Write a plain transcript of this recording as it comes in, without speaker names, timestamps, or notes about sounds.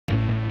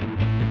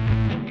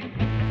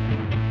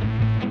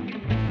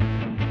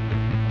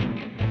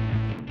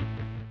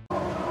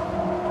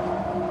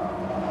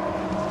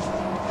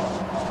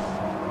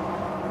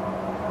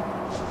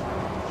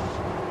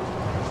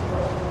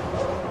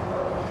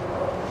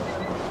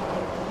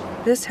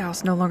This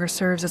house no longer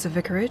serves as a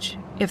vicarage,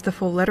 if the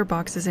full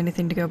letterbox is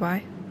anything to go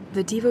by.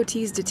 The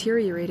devotees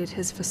deteriorated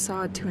his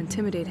facade to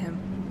intimidate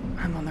him.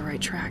 I'm on the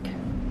right track.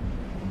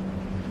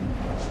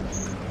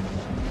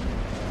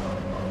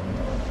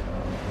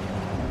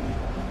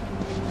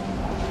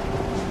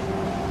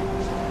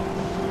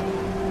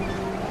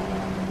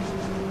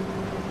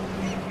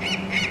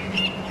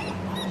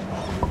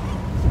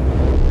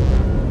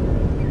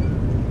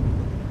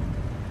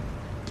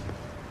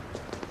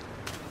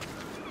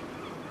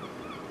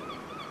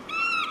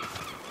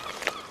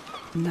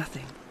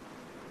 Nothing.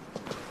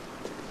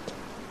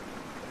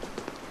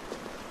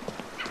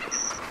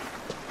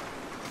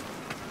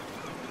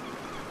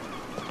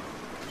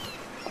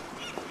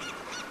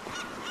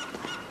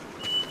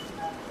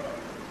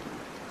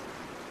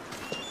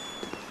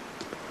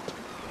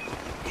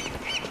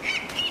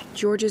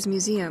 George's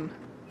Museum,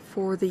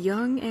 for the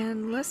young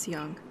and less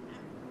young.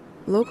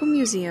 Local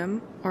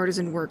museum,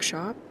 artisan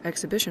workshop,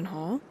 exhibition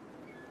hall.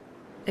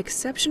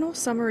 Exceptional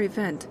summer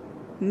event.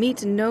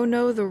 Meet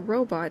No-No the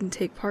robot and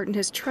take part in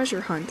his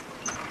treasure hunt.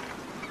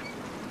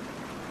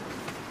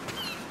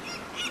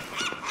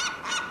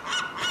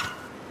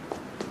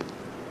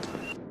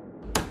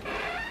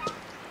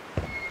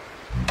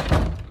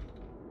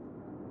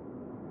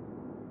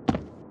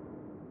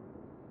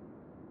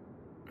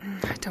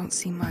 I don't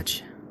see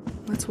much.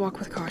 Let's walk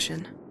with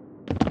caution.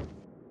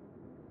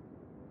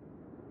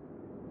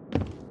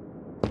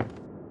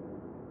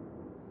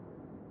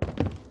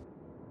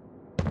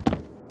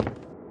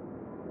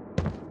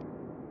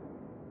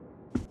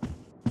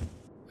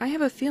 I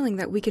have a feeling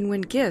that we can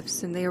win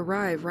gifts and they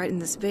arrive right in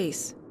this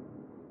vase.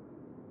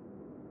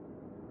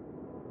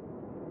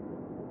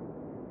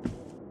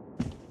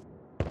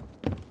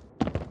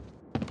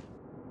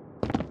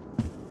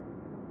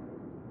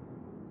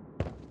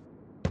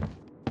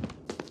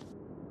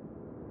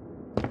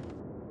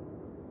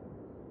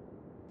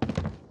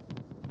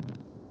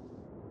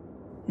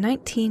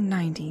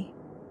 (1990)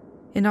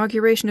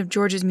 Inauguration of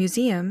George's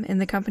Museum in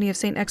the company of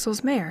St.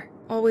 Exel's mayor.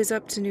 Always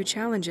up to new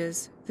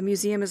challenges, the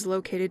museum is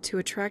located to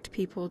attract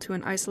people to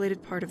an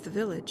isolated part of the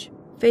village.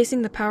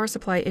 Facing the power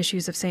supply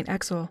issues of St.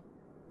 Exel,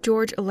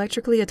 George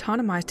electrically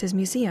autonomized his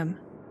museum.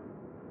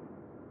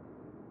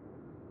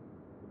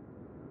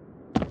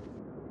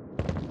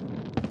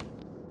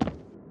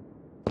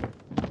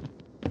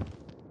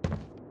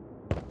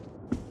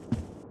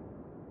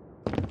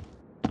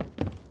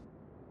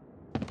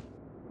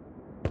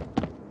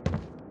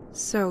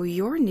 So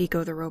you're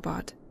Nico the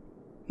robot.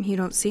 You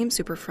don't seem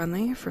super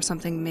friendly for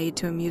something made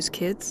to amuse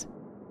kids.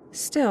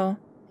 Still,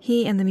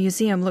 he and the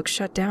museum look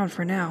shut down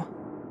for now.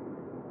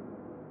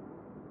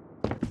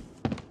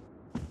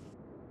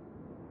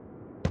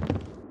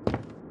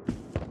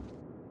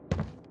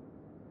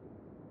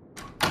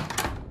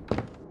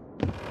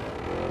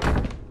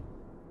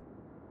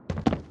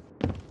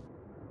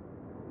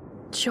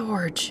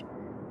 George,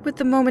 with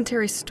the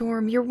momentary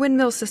storm, your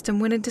windmill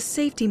system went into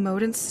safety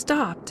mode and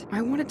stopped.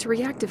 I wanted to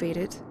reactivate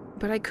it,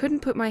 but I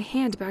couldn't put my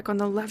hand back on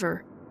the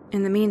lever.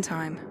 In the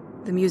meantime,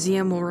 the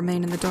museum will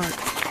remain in the dark.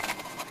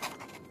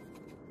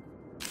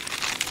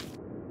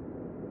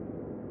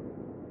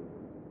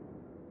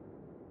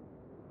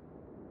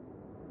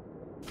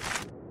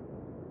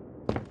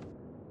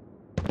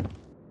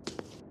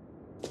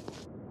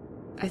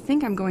 I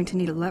think I'm going to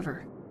need a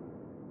lever.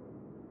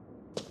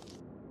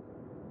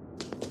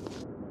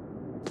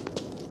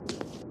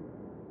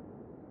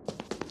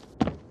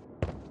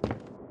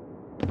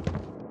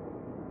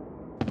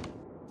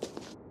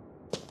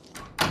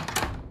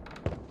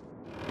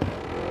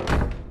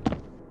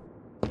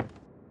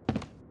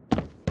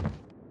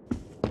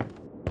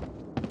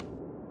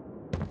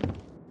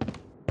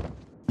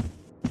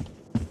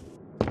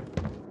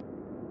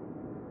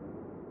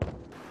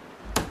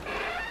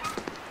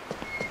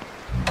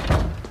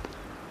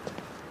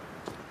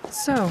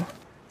 So,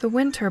 the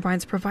wind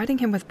turbines providing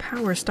him with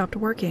power stopped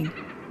working.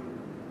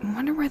 I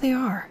wonder where they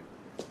are.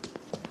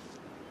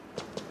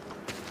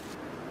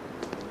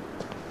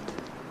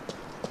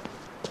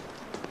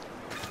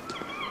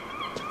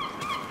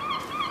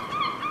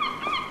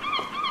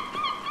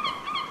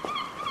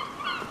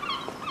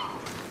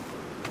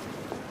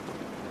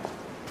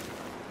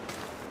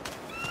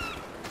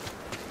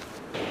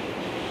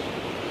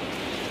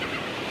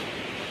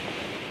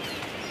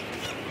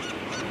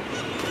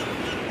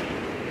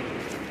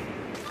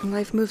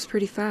 Life moves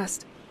pretty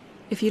fast.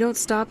 If you don't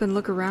stop and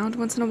look around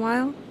once in a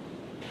while,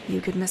 you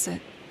could miss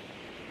it.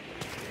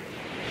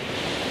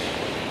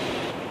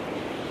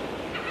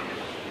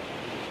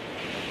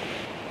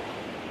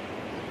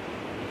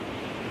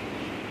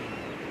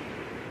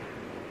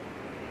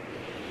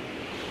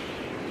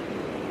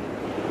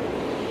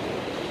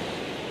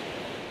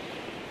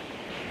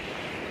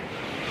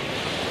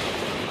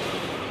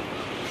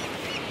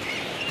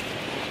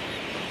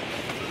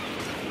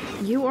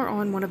 You are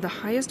on one of the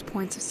highest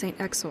points of St.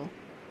 Exel.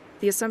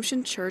 The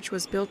Assumption Church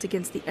was built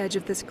against the edge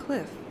of this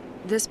cliff.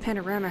 This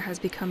panorama has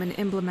become an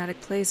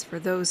emblematic place for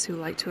those who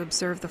like to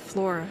observe the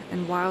flora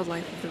and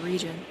wildlife of the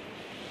region.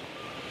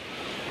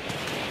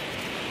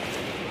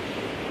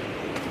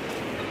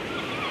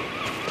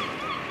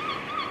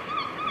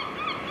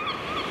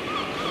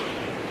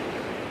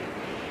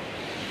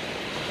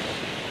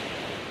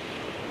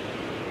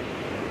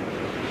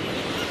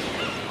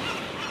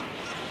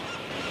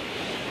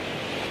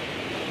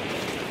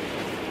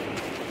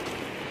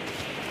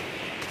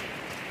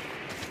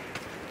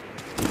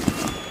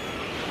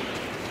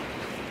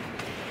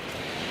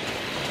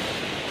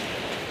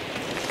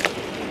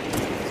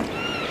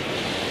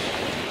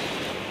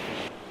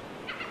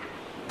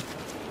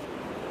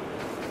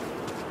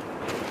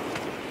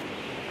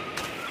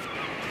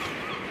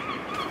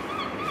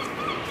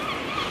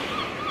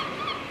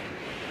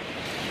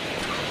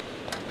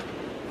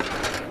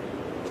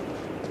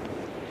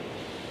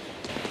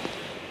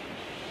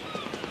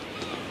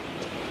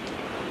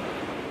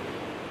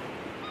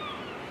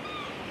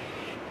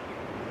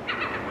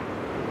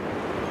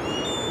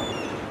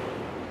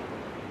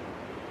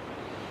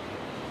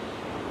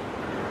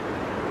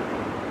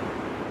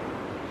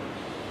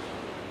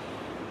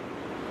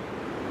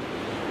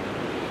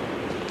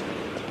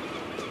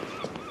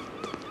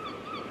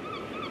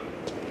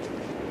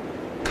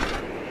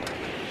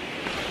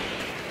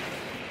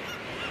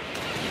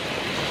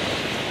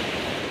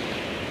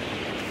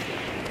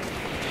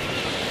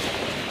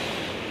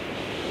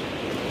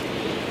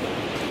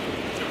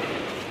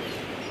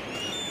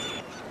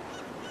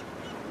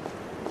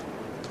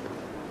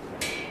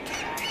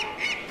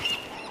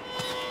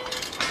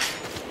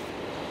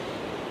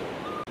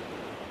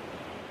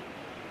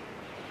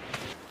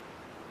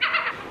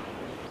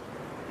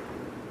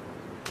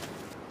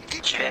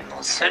 tu es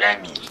mon seul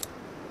ami.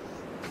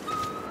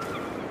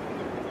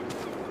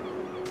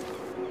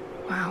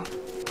 Wow,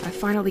 I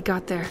finally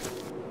got there.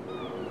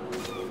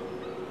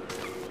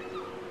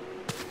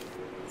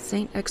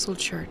 St. Exel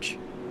Church.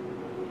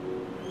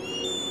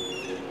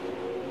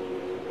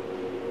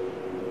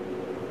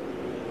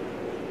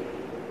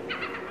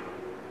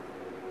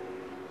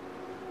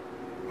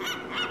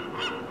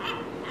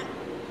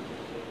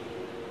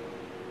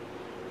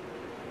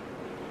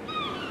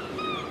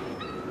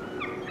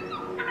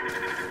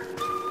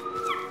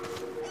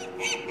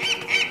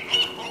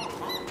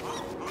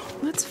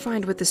 Let's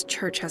find what this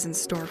church has in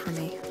store for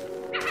me.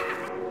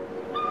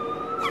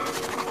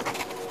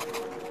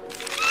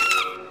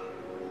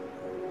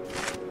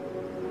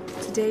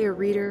 Today a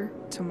reader,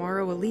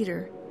 tomorrow a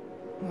leader.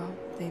 Well,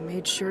 they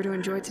made sure to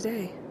enjoy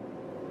today.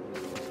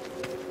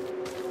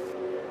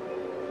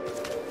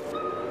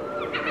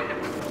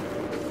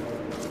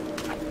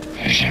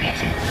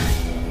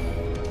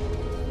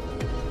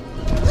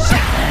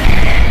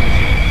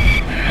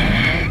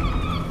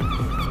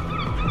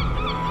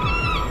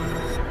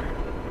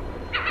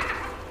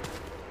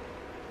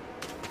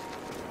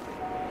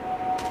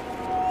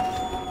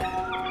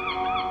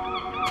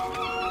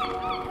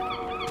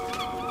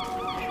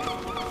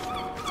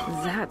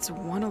 That's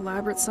one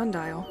elaborate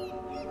sundial.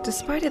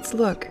 Despite its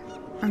look,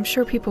 I'm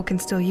sure people can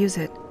still use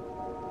it.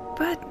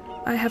 But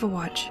I have a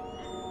watch.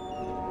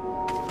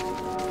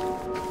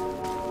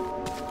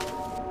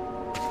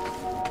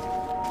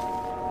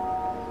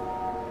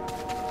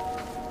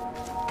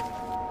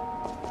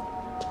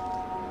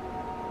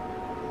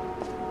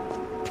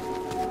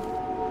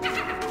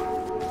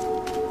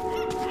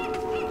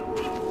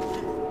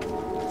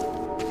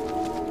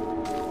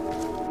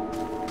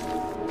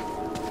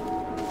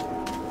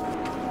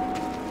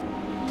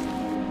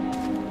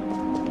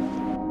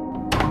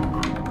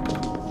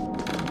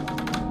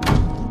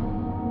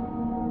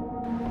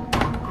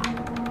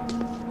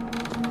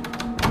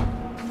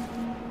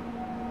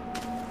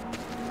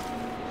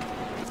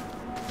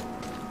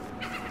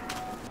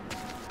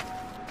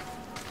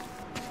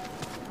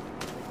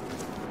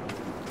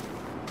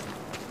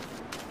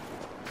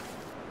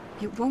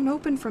 It won't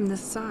open from this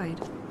side.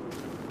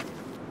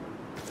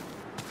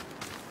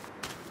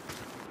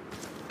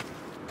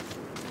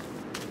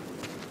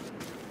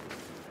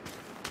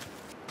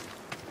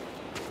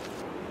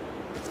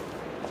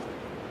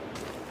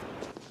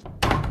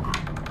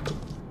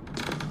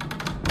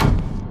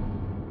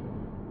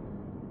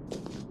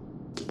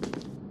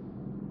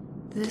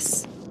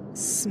 This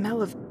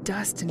smell of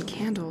dust and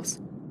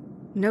candles.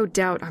 No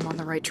doubt I'm on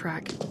the right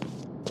track.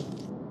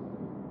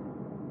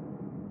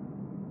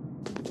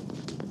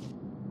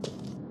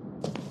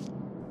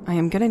 I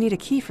am gonna need a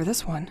key for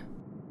this one.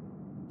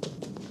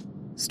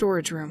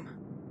 Storage room.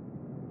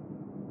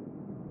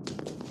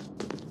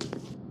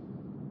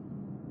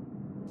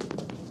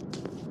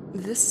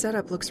 This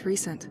setup looks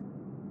recent.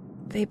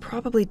 They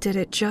probably did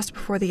it just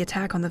before the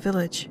attack on the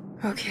village.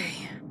 Okay,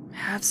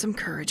 have some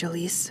courage,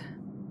 Elise.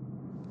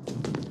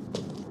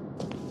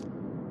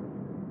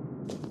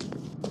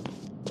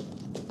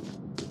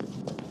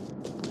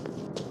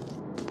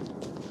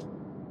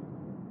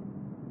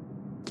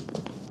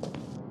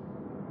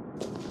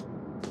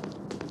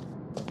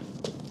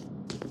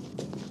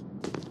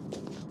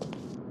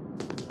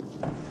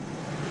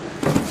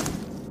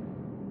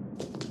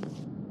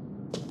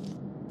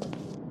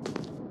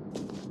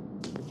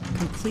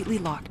 Completely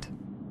locked.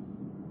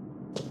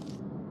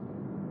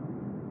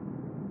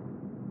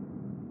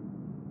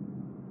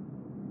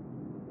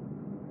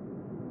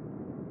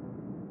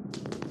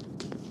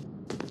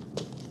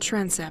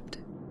 Transept.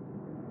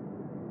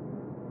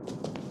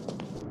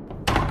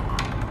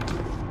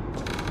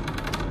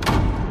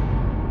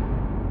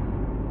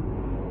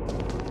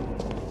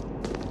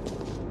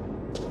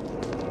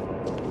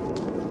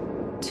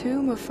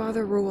 Tomb of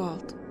Father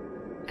Roald,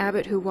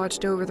 abbot who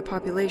watched over the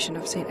population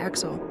of St.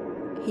 Exel.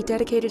 He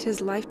dedicated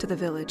his life to the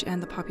village and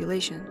the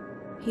population.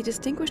 He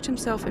distinguished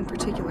himself in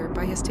particular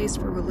by his taste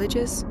for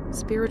religious,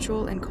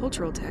 spiritual, and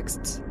cultural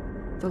texts.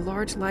 The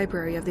large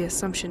library of the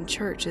Assumption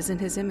Church is in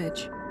his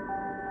image.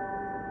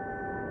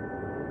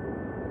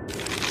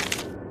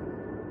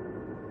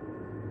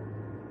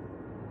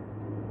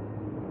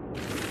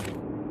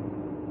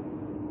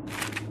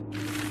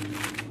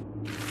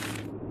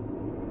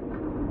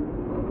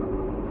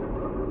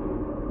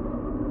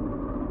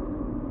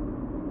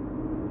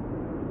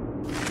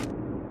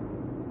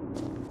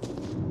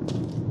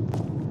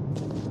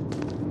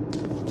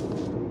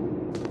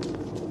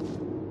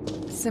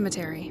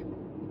 Cemetery.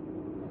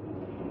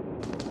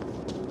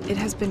 It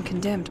has been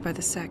condemned by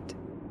the sect.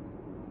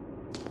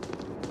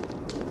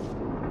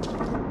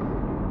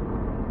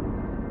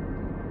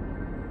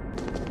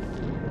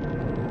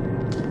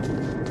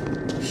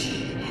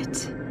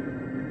 Shit.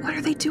 What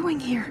are they doing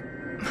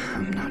here?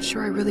 I'm not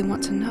sure I really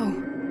want to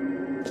know.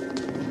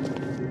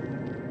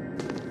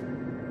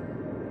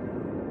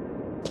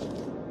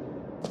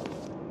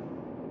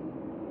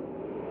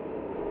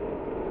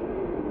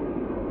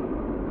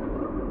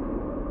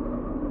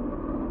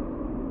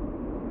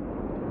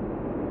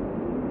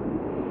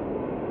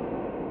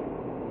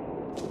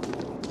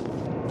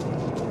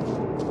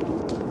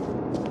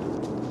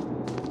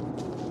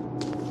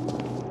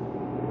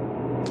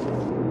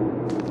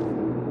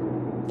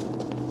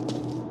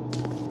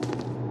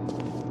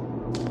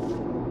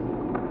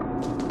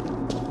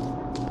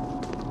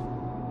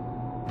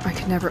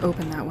 could never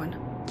open that one.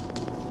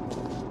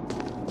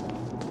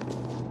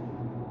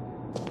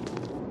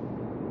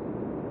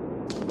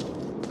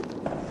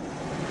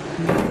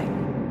 Nothing.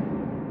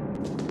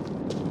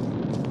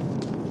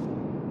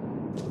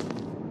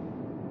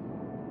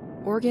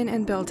 Organ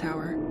and bell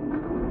tower.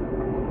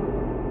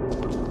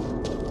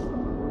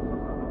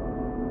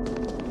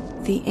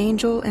 The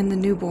Angel and the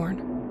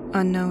Newborn,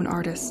 unknown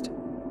artist.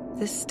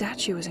 This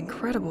statue is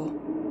incredible.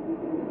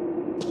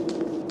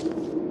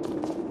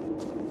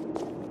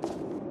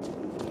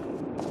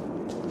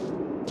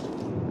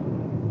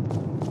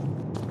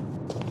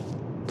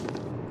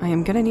 I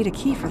am gonna need a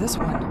key for this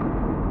one.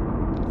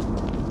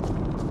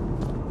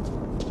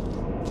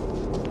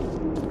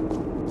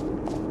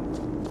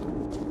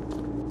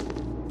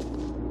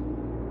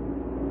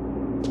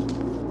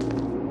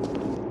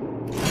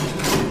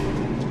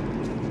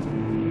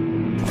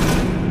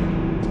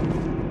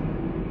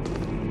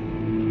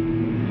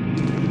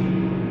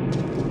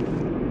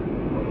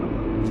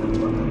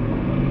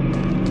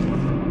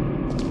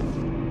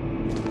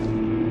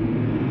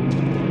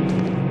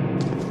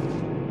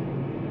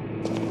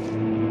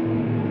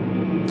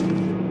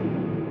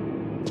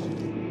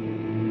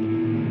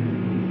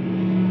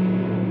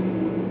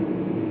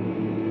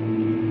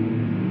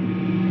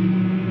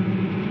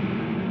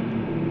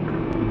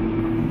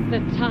 The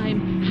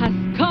time has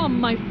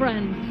come, my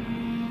friends.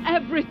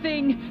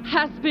 Everything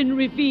has been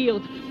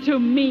revealed to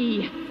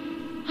me.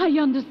 I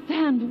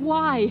understand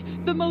why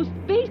the most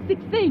basic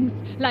things,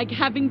 like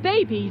having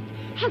babies,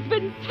 has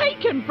been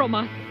taken from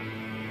us.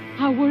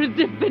 Our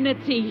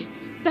divinity,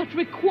 that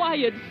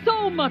required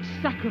so much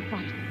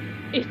sacrifice,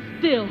 is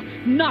still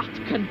not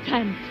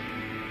content.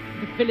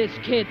 The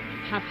village kids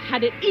have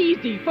had it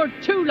easy for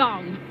too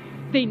long.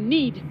 They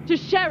need to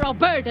share our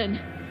burden.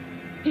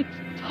 It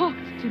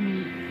talked to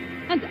me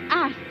and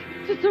asked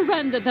to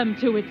surrender them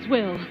to its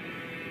will.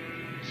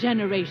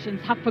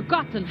 Generations have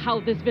forgotten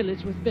how this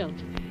village was built.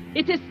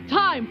 It is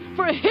time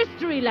for a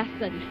history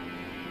lesson.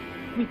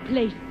 We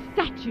placed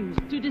statues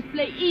to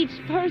display each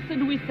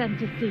person we sent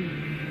to see.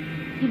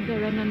 In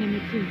their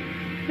anonymity,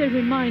 they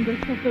remind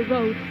us of the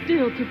road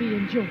still to be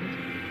endured.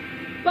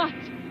 But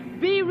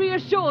be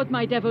reassured,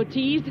 my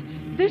devotees,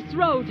 this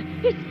road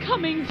is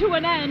coming to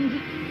an end.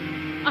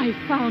 I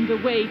found a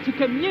way to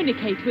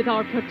communicate with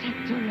our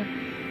protector.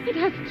 It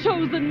has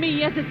chosen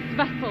me as its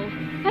vessel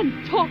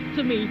and talked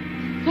to me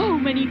so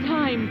many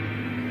times.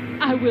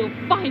 I will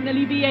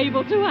finally be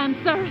able to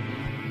answer.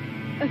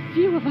 A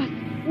few of us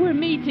were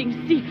meeting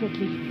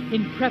secretly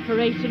in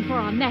preparation for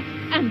our next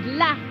and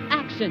last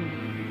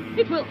action.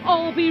 It will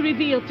all be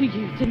revealed to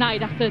you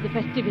tonight after the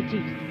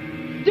festivities.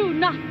 Do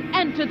not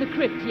enter the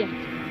crypt yet.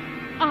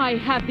 I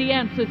have the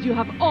answers you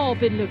have all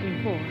been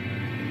looking for.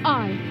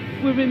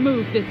 I will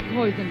remove this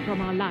poison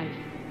from our life.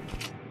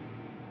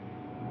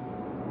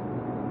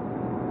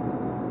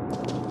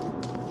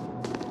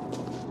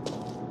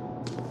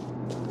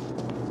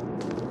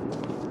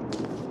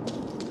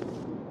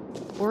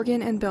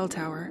 Organ and bell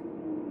tower.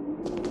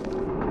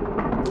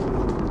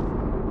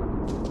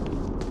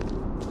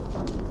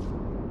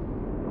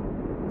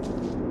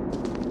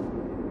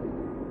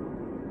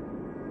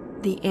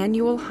 The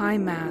annual High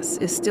Mass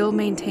is still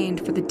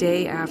maintained for the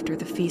day after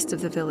the Feast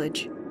of the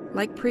Village.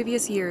 Like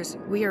previous years,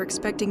 we are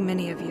expecting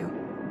many of you.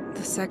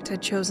 The sect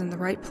had chosen the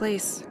right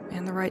place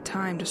and the right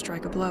time to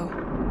strike a blow.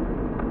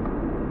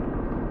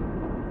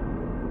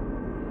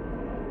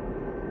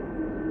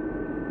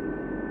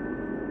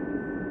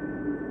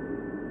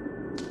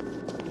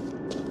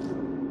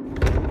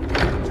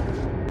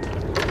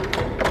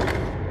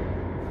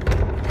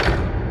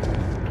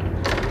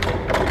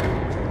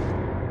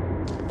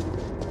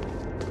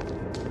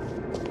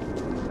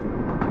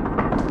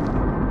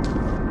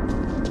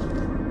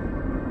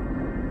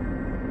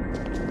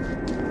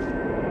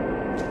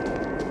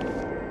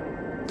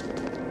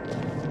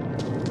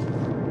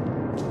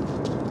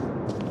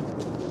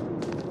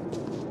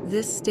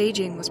 This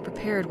staging was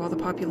prepared while the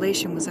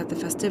population was at the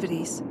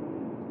festivities.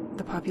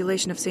 The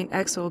population of St.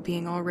 Exil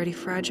being already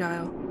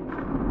fragile.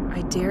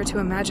 I dare to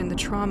imagine the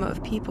trauma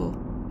of people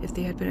if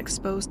they had been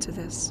exposed to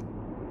this.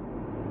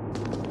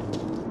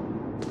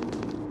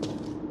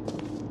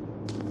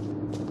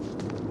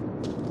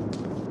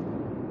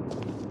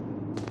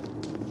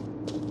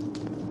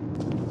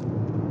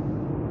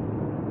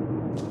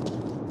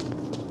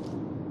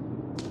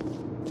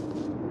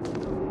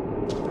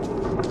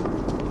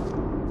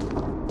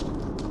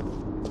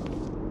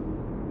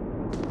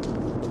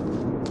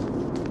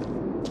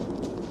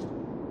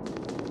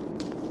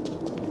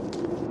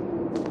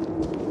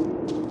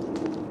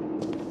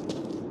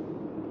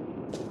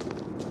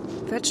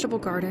 Vegetable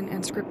garden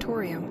and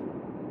scriptorium.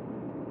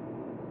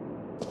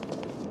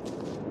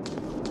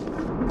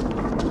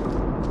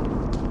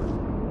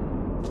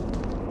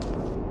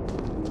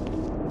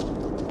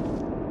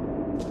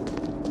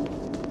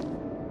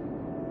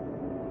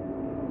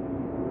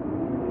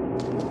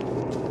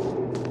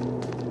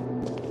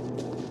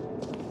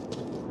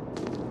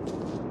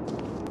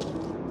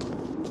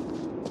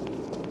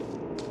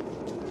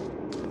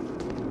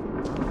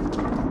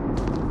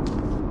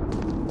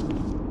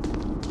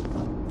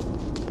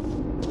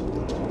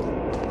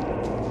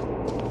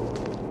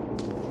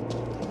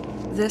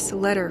 this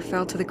letter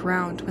fell to the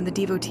ground when the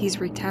devotees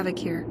wreaked havoc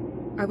here,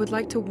 I would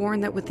like to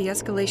warn that with the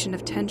escalation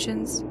of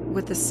tensions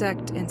with the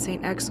sect in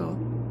St. Exel,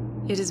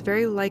 it is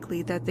very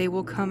likely that they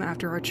will come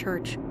after our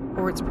church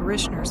or its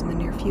parishioners in the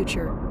near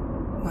future.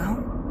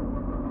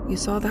 Well, you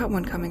saw that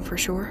one coming for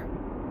sure.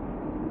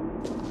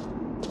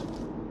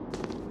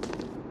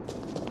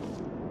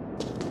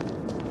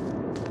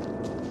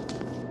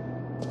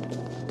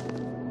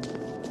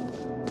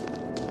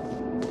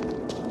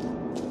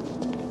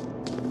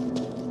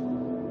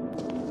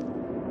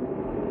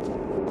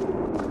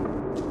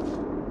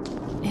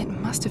 It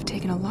must have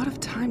taken a lot of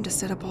time to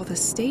set up all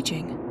this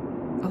staging.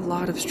 A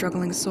lot of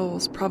struggling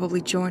souls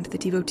probably joined the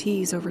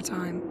devotees over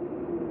time.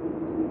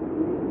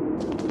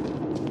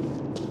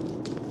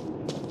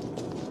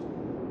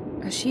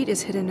 A sheet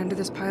is hidden under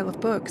this pile of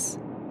books.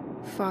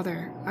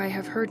 Father, I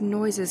have heard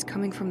noises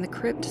coming from the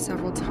crypt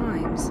several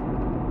times.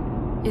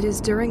 It is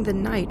during the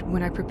night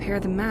when I prepare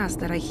the Mass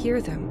that I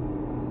hear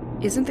them.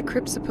 Isn't the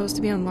crypt supposed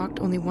to be unlocked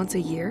only once a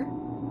year?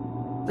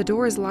 The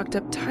door is locked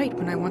up tight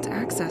when I want to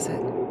access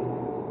it.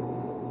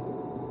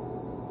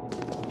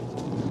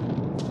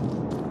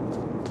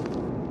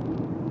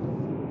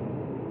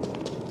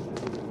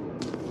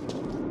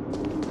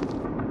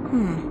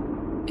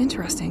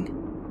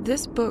 Interesting.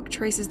 This book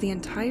traces the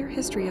entire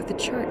history of the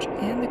church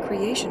and the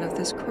creation of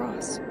this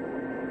cross.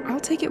 I'll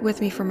take it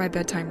with me for my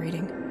bedtime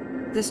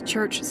reading. This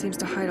church seems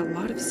to hide a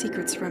lot of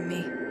secrets from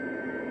me.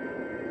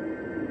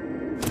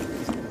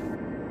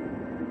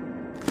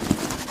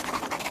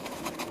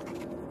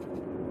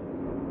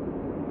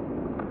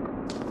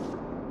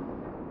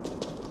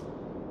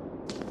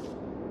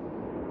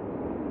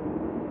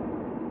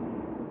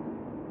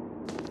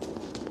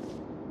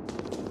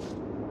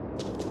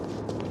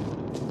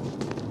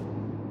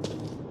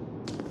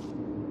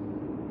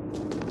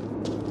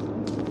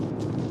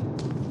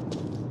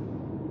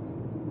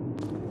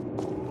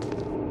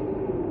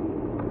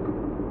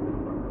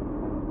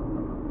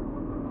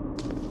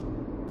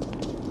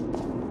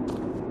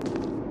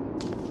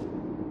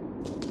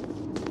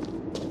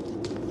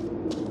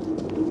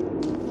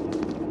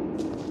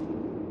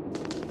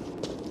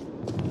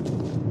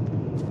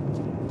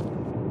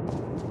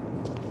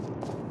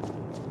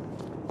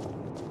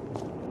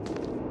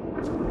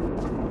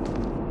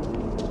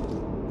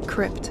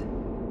 Crypt.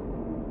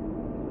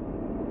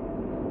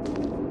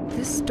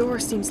 This door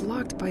seems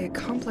locked by a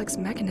complex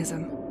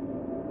mechanism.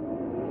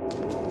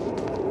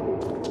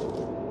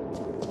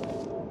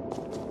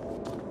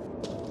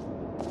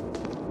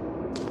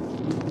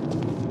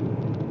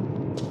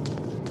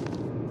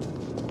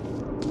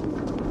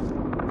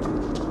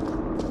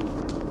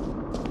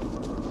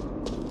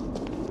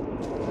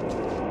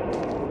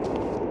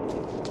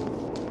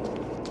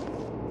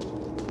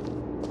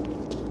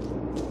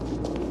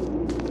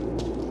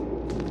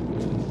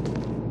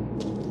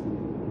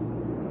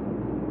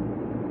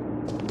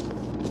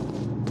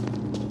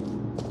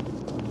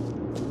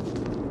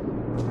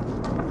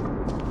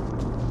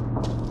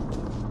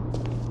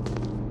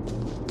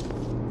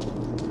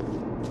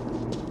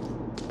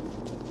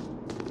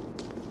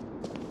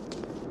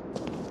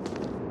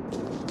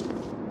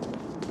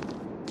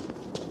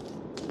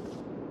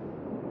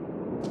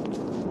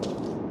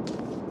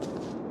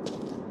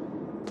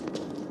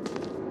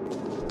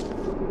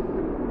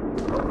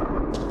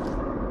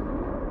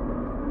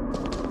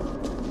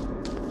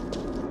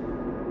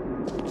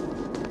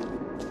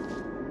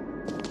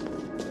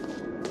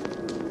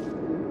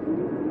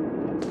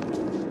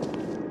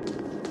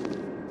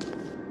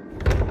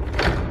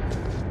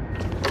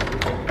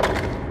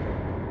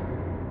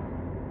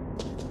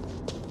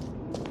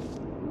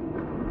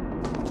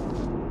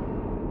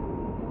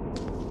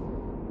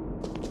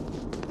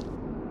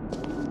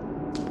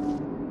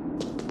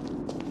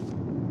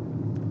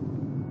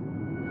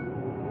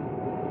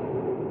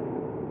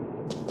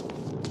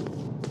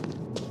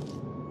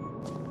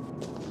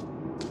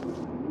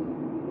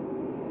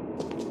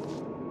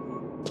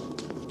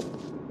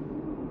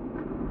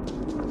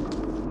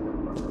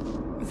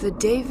 The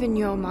De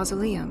Vignaux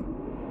Mausoleum.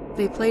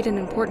 They played an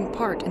important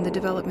part in the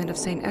development of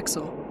St.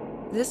 Exel.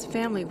 This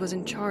family was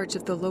in charge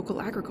of the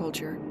local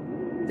agriculture.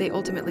 They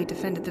ultimately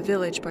defended the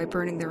village by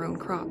burning their own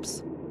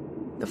crops.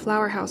 The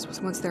flower house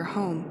was once their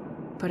home,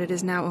 but it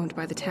is now owned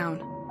by the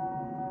town.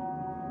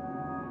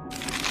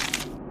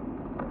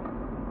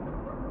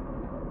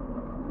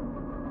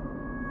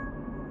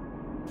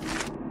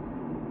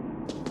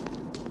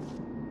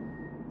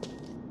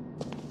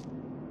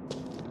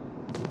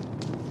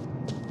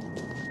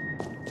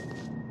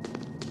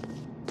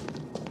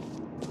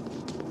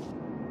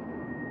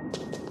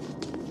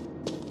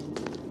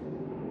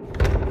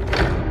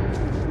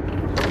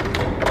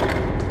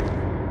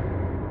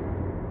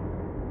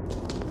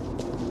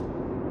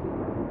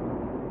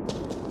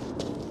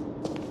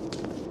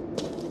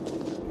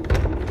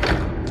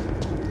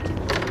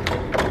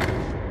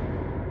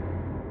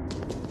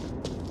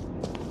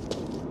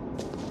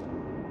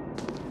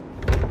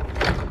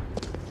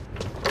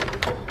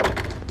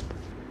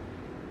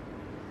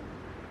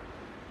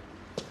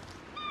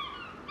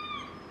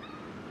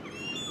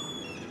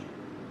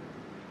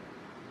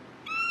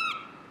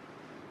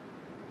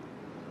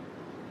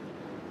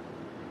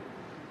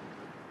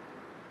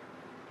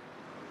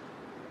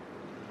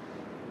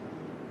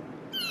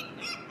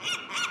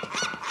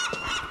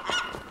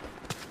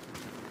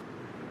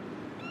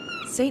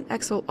 St.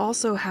 Exel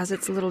also has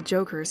its little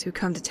jokers who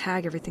come to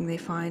tag everything they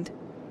find.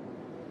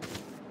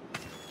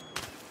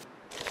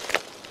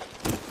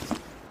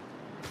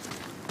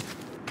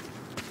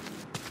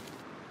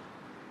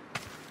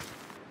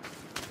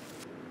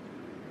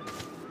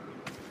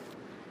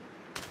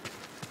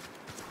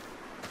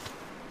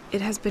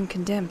 It has been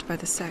condemned by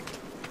the sect.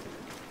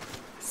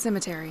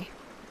 Cemetery.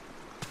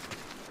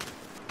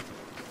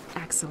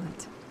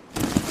 Excellent.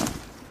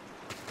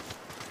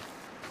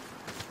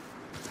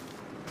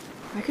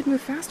 I could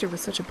move faster with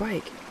such a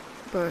bike,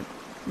 but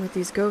with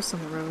these ghosts on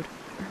the road,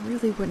 I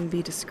really wouldn't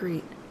be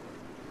discreet.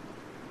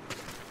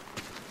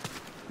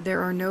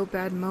 There are no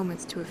bad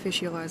moments to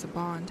officialize a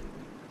bond.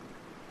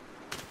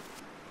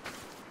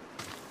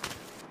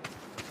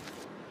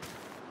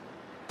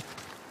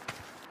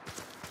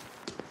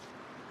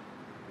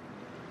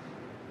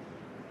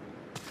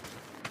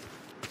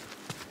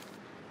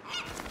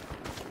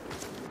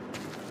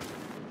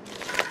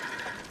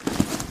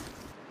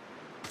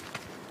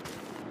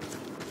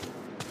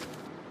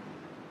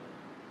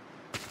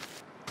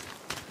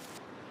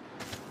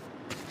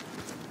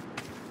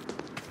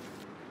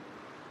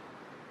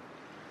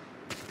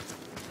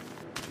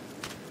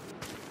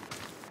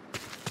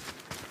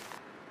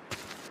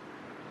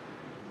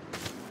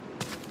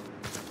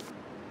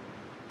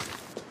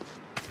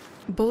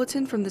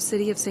 Bulletin from the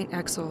city of St.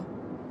 Exel.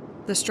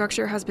 The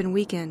structure has been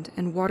weakened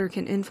and water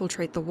can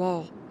infiltrate the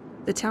wall.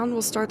 The town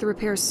will start the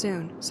repairs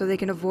soon so they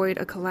can avoid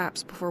a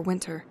collapse before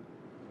winter.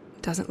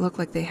 Doesn't look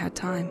like they had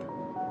time.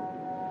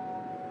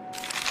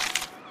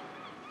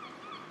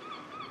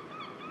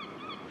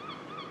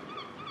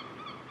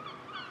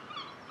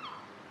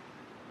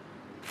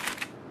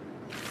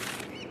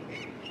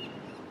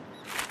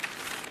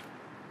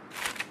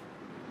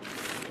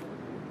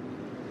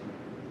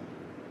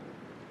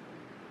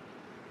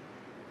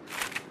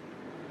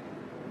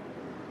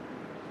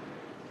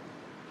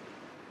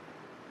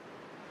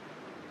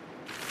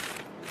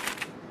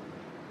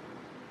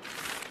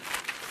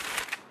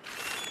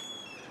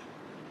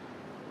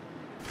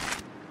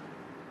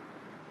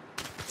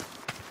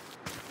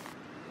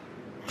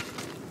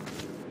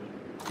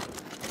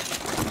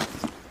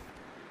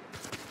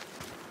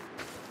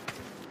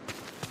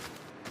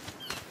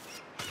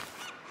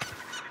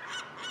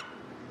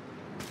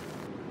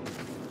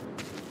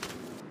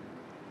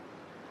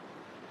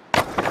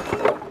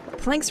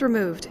 Planks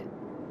removed.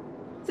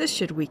 This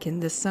should weaken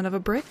this son of a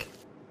brick.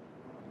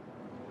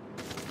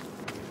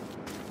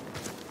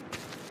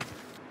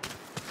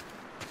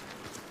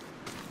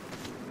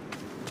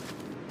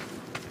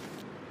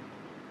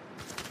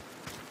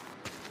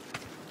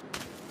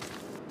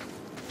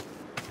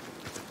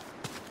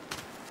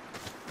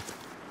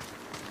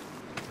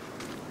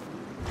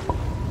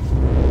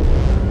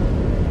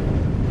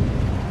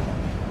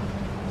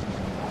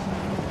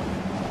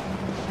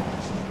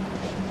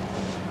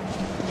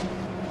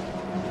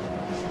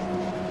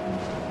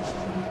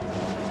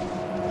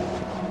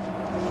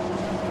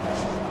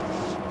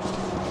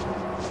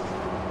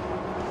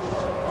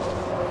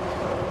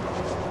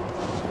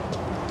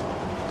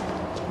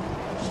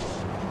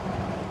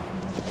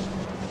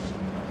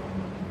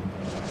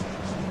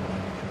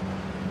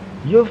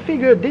 You'll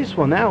figure this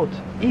one out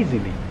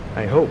easily,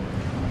 I hope.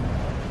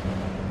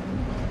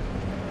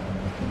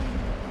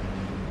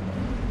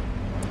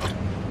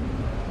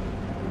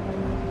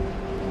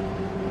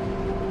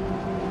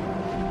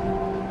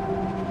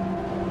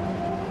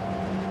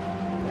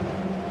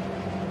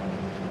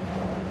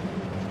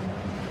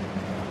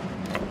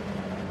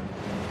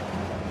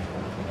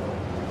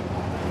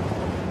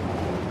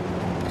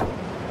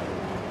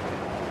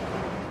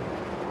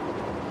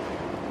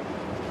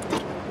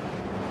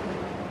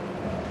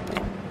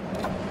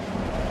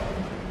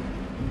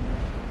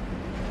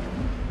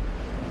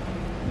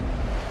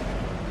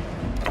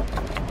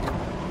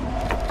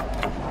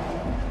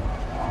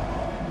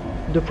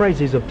 The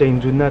prizes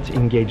obtained do not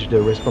engage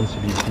the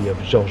responsibility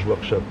of George's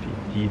workshop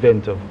in the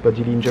event of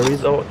bodily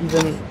injuries or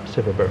even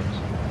severe burns.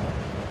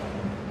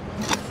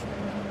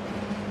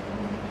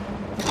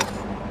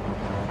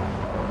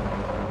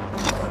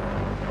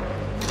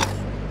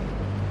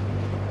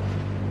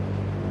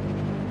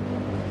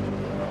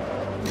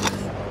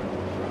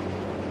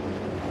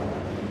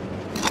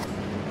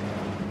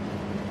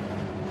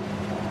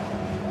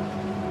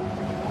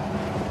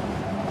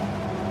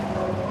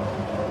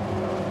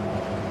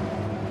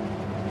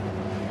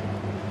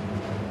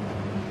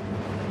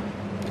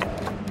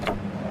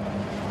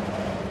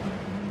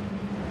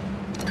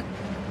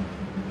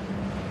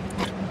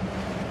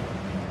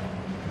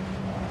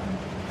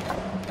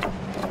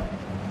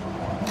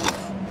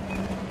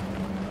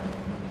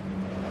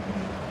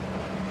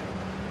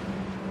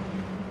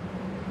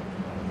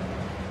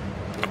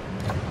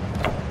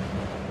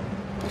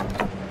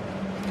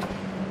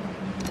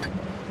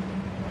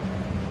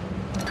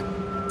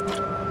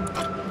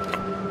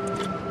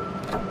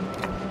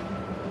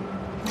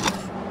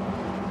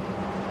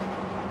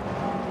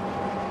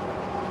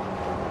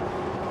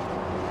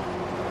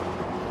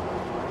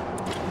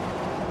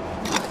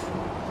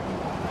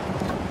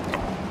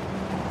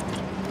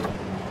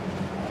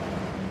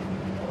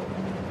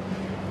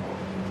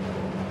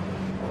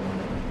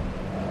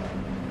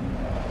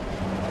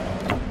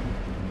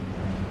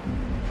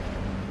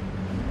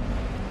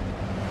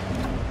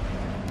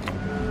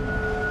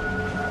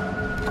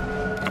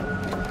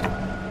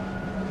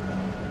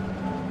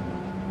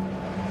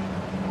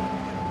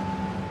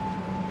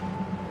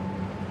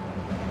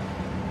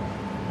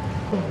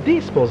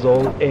 this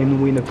puzzle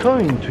and win a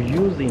coin to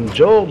use in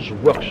George's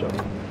workshop.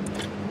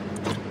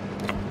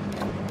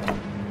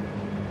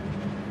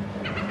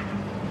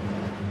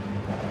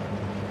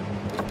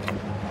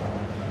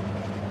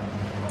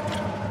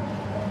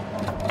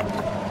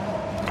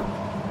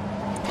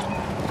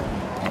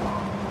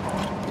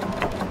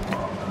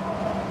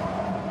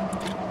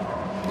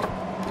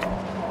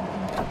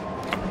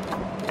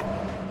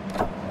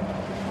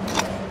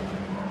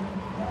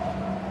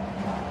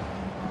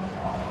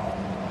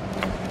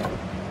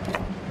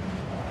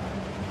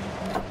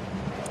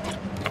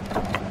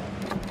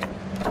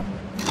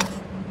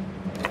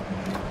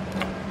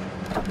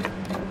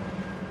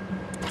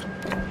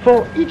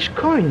 For each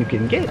coin you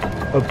can get,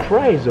 a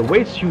prize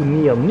awaits you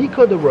near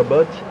Nico the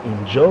Robot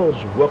in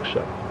George's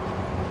workshop.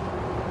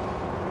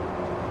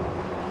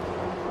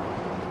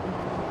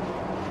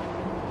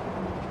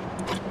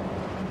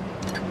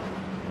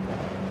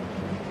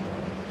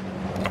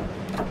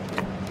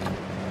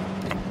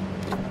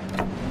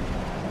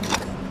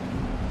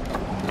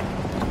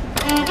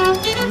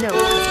 No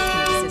puzzle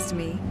can resist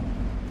me.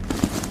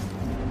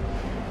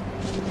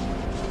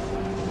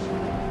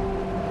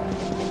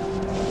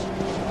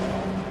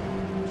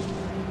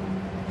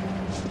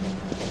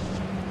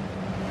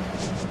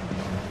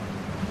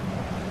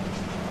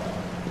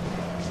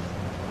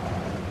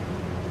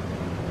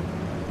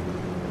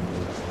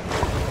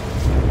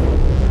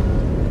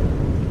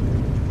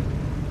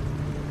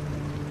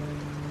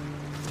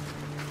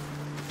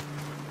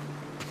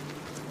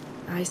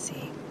 I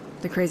see.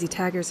 The crazy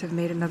taggers have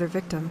made another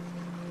victim.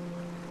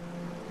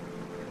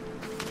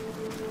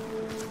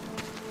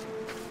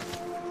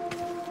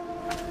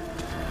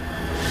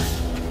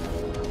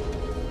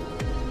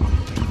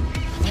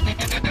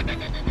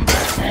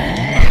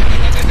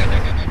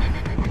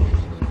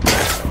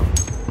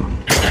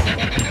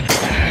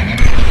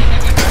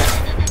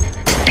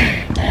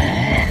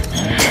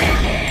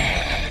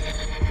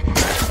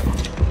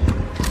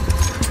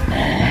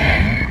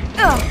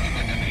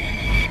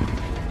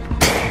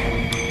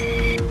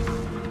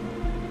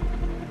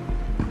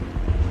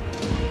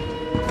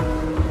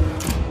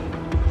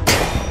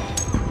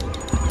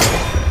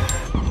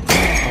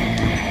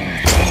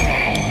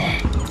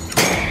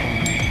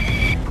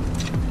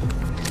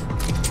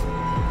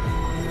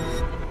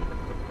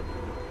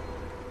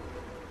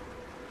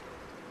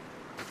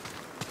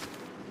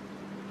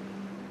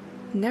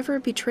 Never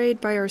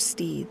betrayed by our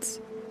steeds.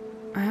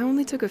 I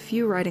only took a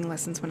few riding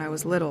lessons when I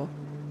was little,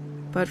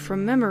 but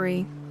from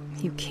memory,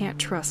 you can't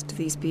trust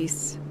these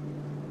beasts.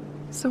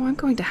 So I'm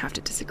going to have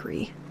to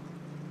disagree.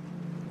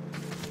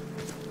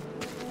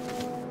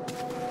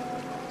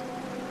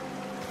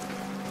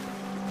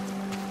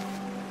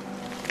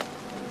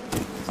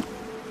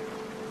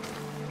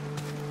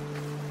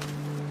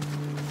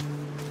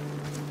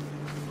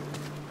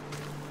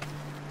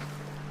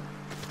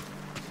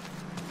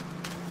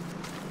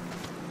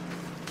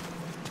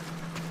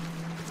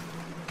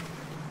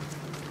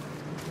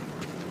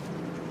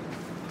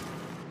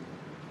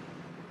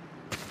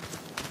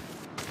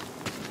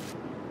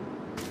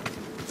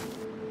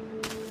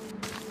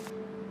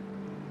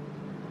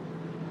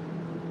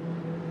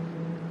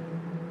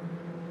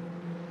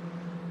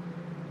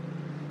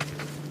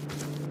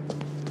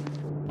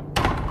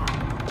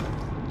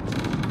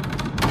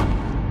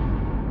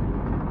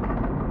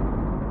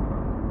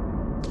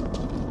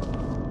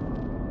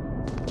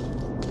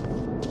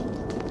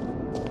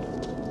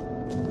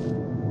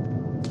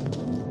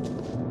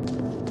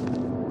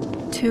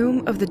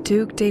 Tomb of the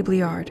Duc de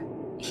Bliard.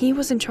 He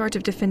was in charge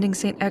of defending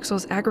St.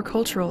 Exil's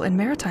agricultural and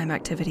maritime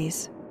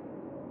activities.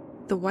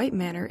 The White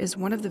Manor is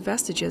one of the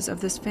vestiges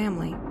of this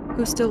family,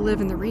 who still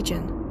live in the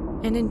region.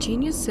 An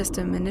ingenious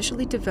system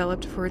initially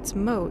developed for its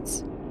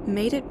moats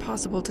made it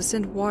possible to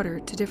send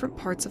water to different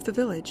parts of the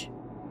village.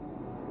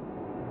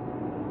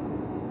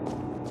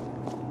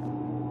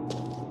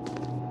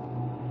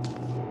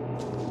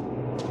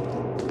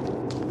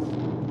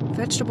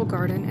 Vegetable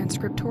garden and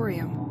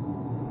scriptorium.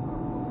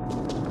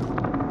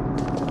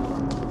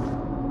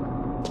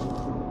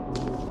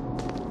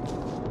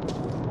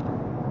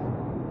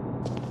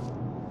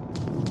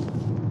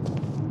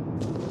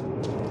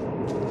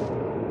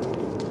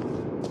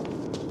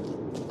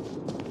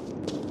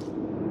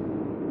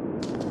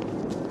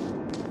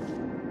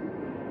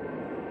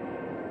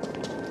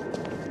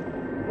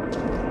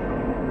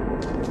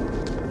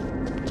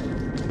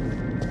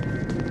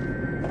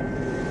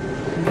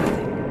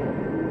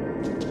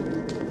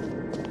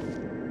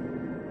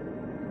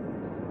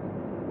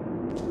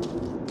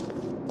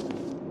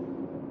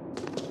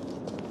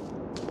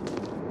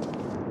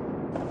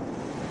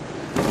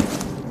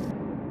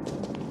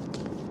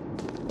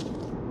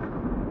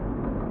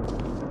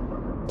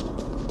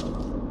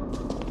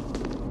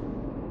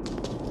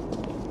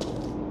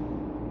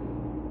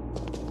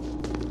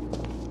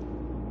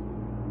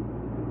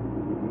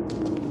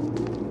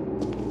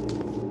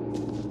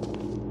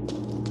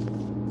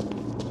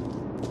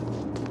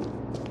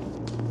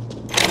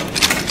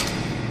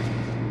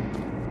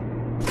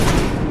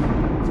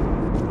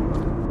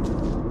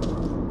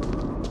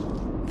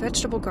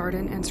 Vegetable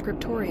garden and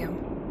scriptorium.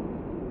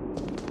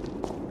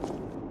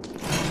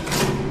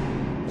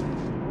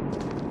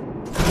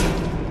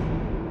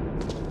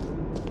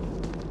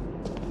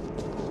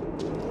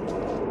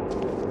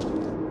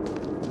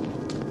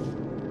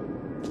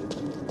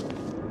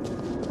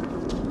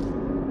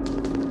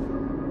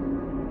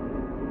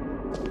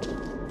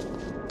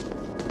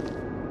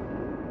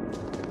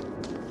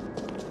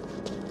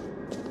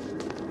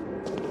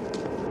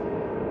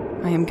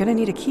 I am gonna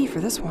need a key for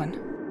this one.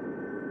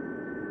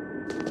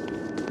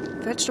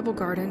 Vegetable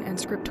garden and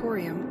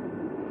scriptorium.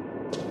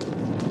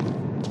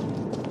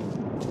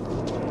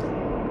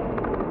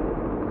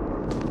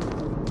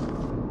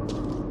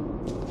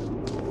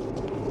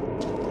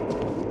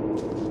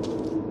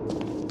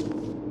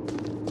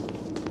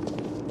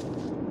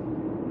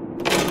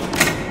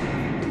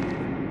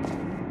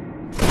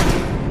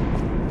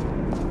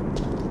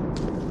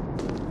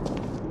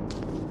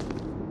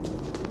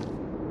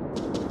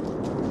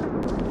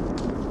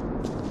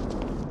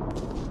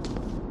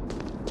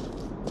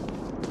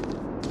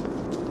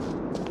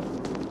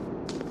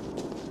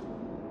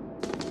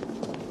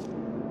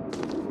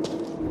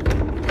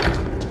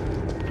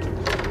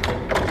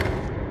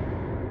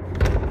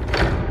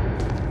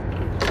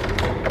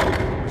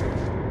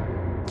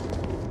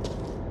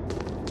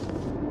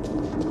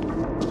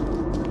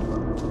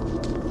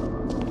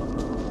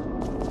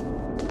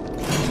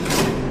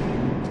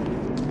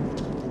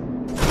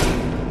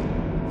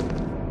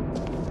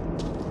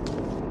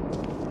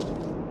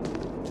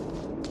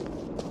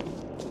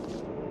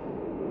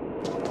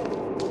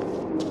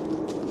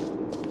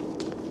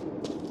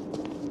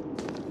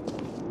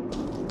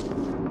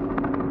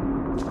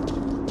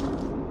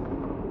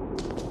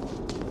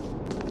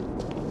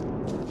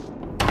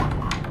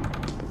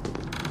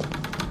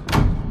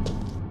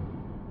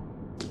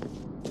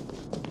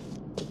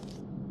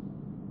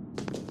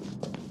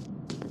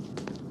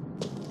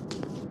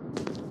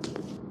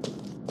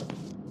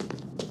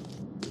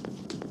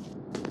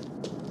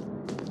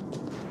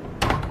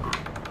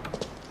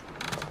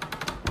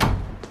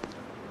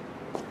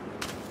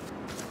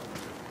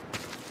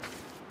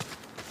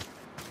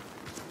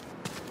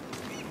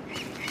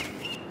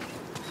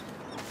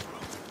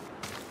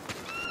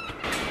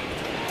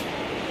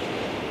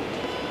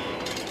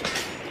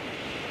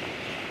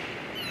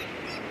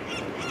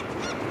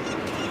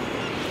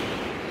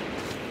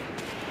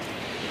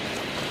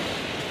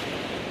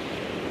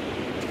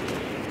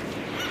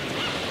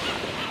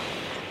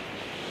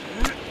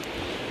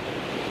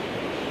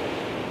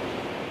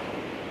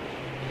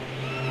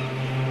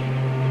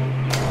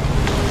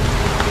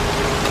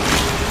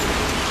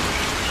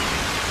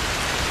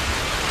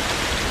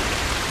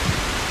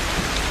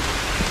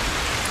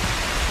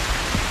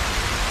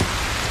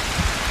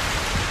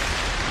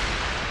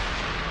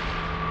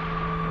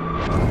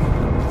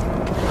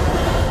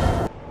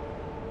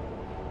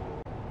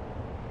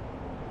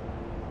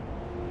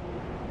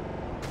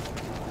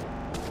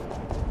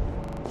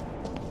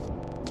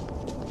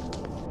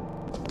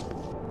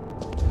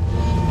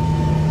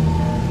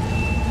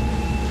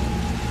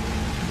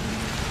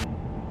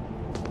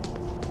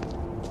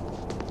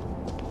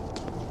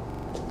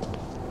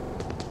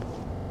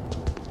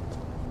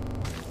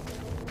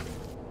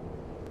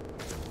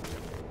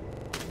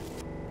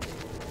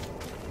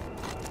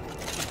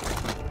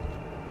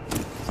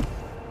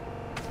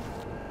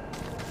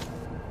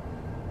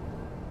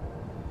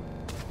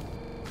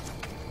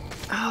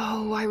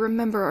 Oh, I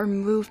remember our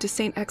move to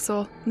St.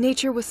 Exel.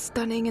 Nature was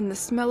stunning and the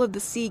smell of the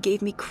sea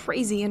gave me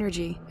crazy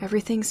energy.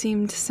 Everything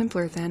seemed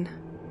simpler then.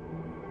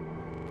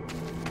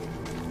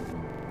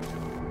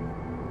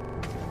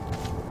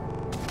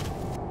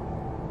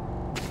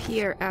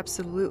 Pierre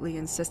absolutely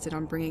insisted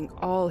on bringing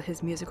all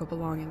his musical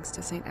belongings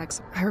to St.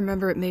 Exel. I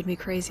remember it made me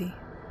crazy,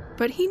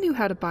 but he knew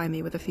how to buy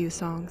me with a few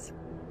songs.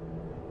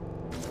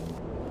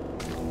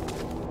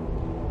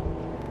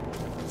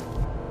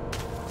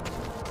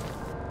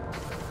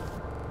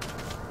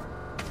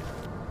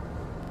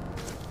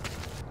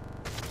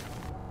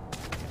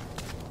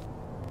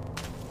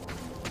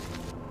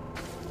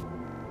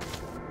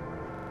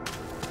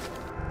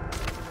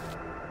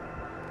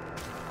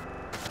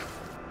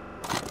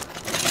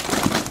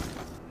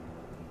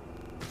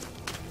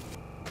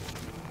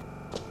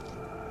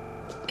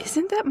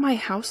 Isn't that my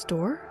house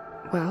door?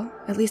 Well,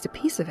 at least a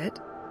piece of it.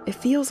 It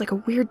feels like a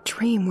weird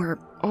dream where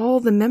all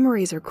the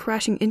memories are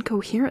crashing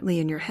incoherently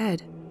in your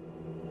head.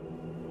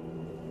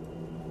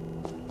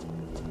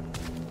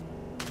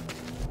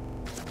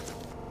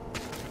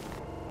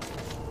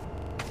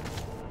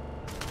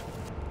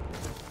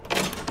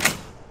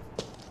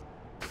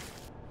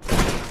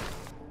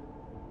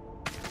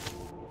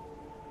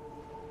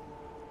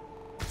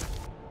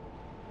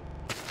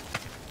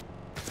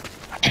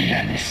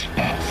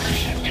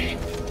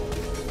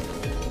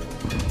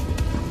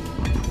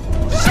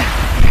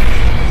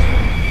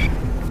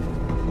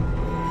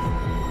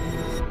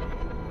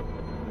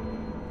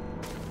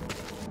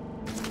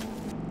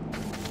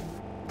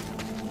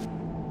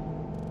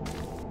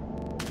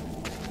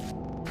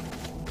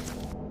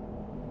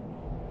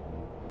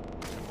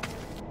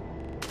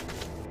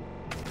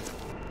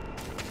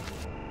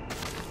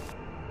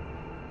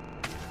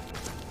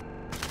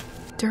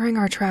 During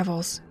our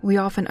travels, we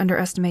often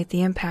underestimate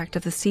the impact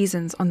of the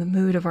seasons on the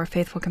mood of our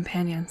faithful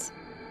companions.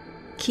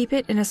 Keep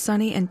it in a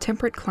sunny and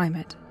temperate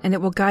climate, and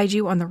it will guide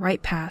you on the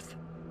right path.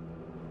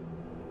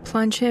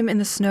 Plunge him in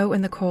the snow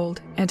and the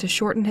cold, and to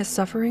shorten his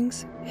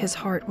sufferings, his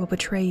heart will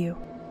betray you.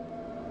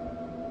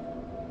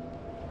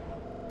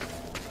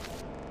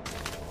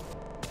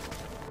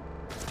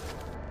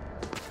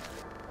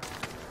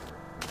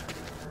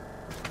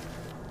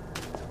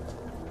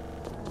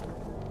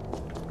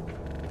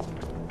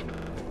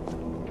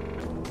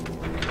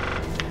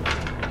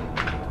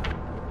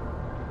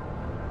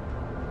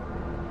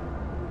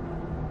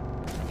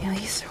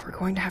 so we're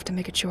going to have to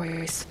make a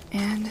choice.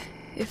 And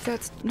if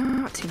that's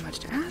not too much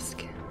to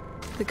ask,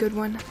 the good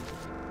one.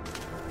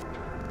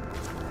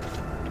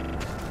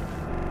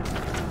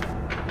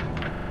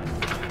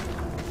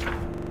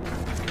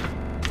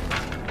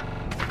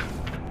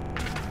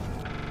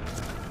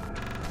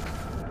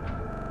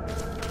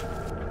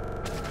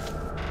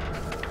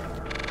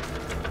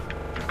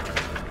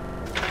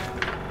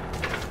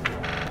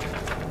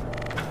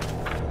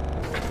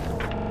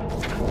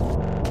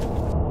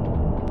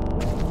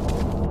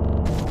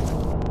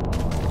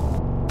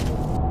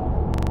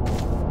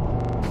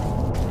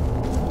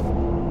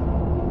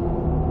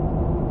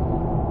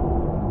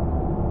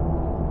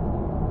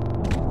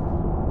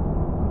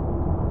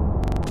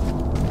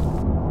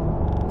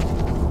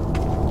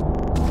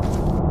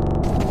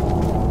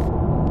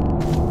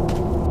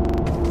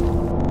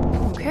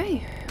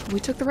 We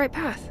took the right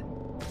path.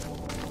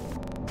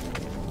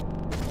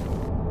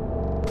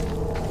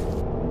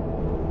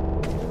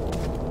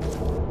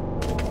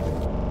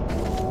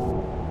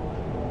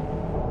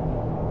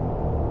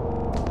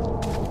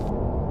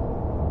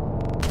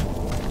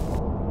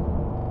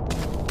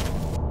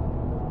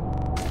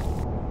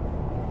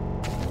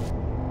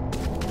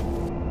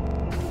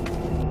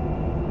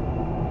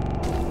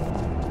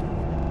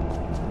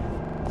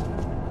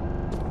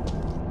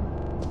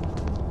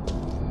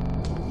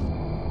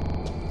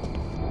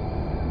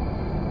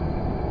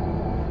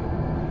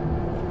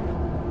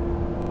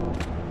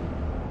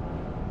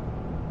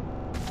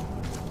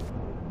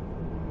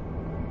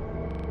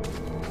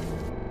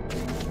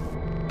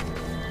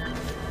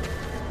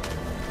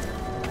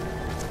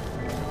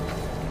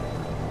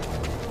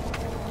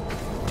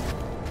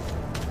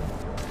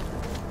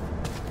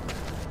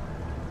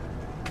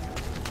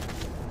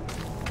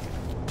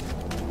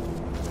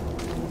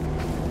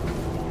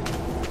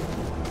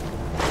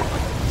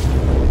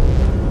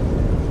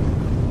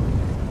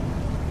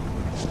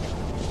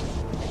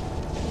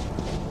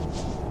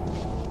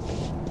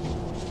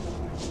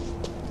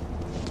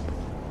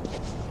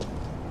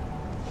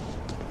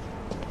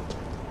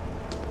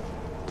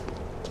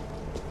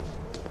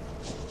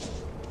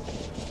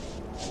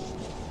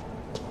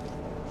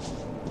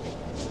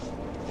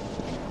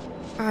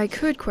 I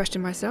could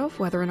question myself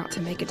whether or not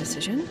to make a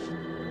decision,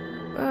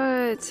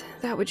 but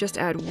that would just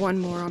add one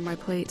more on my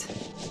plate.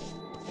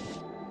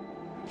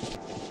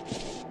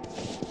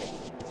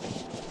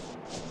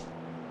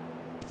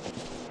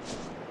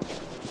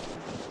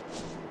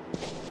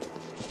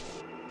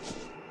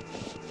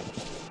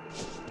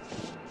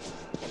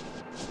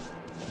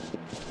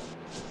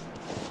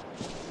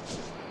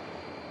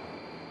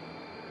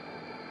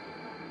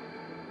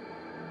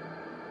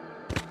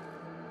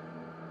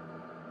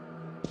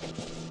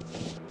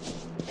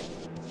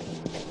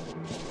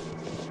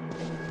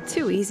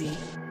 Too easy.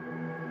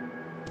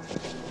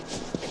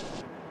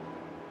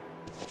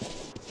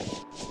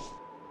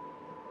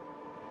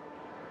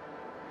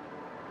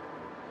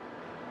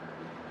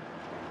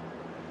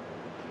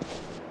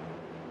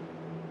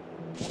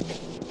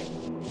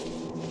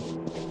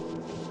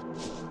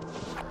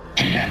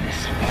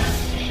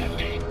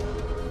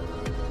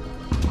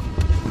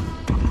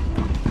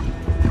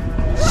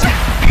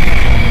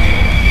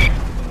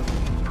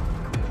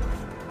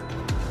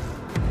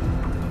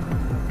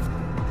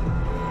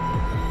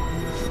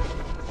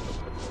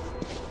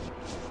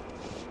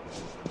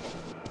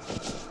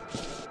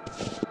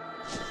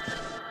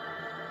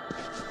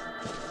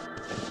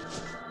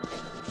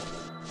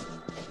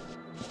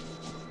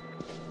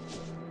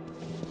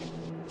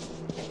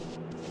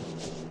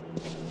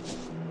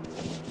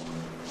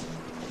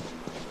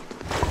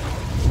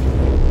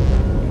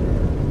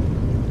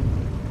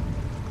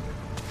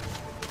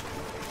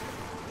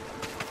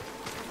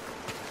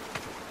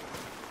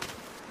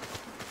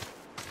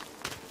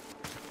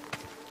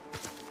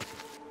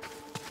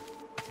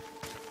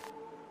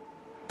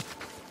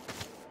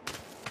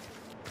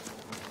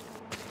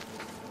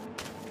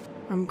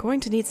 I'm going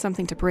to need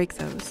something to break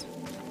those.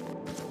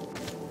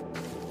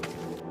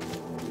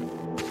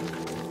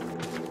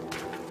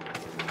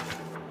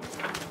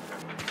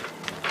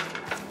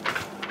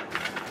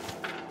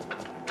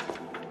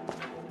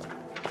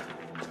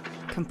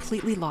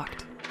 Completely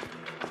locked.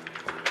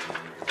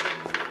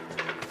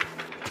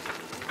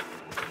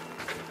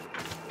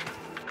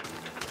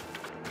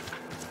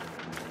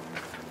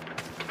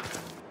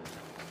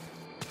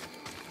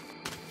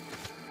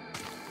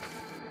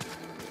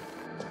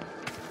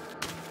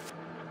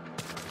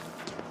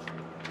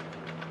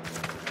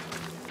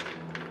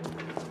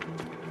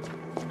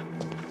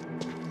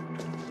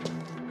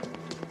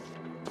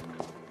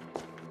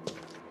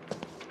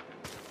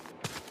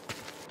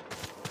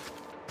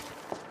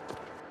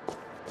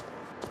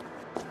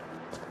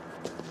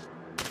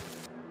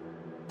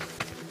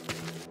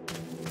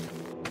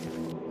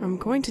 I'm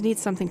going to need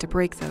something to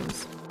break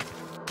those.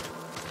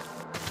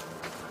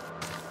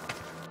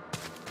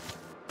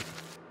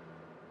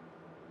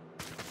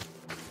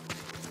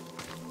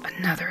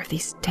 Another of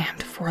these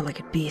damned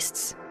four-legged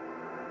beasts.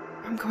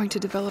 I'm going to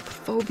develop a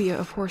phobia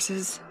of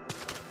horses.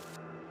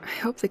 I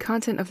hope the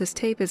content of this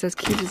tape is as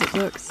cute as it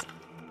looks.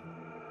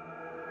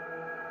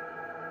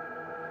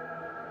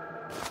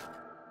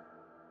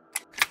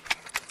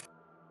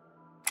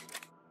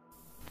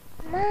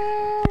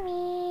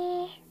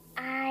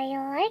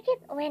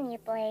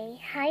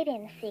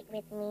 and seek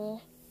with me.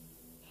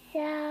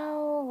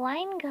 So,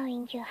 I'm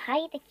going to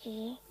hide the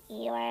key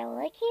you are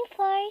looking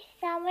for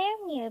somewhere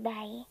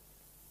nearby.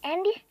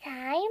 And this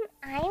time,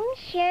 I'm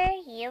sure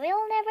you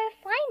will never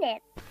find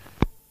it.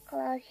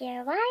 Close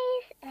your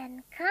eyes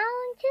and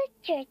count to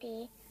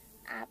 30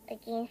 up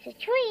against a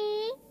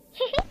tree.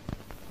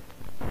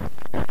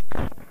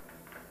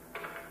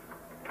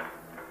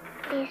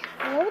 These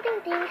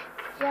floating things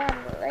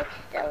don't look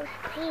so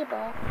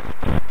stable.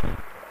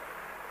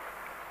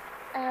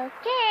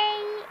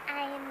 Okay,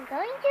 I am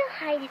going to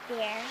hide it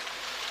there.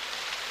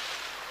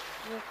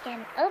 You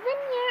can open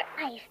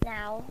your eyes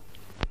now.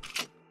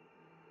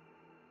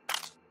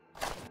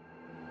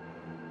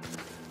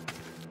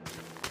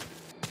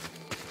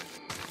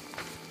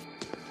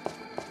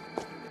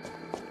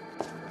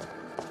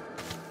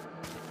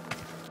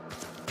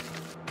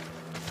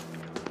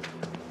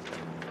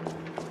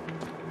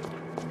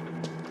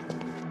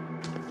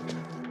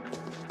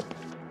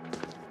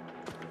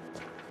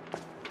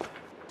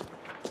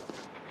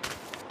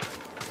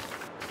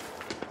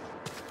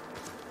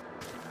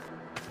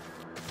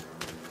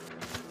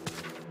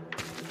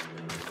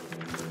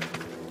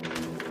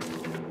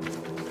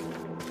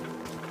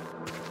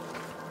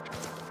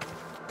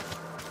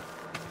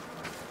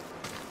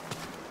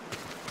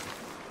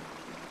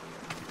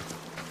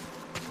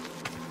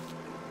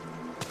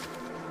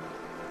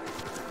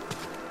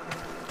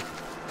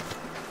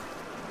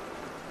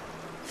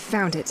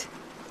 Found it.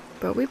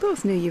 But we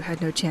both knew you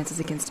had no chances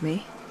against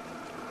me.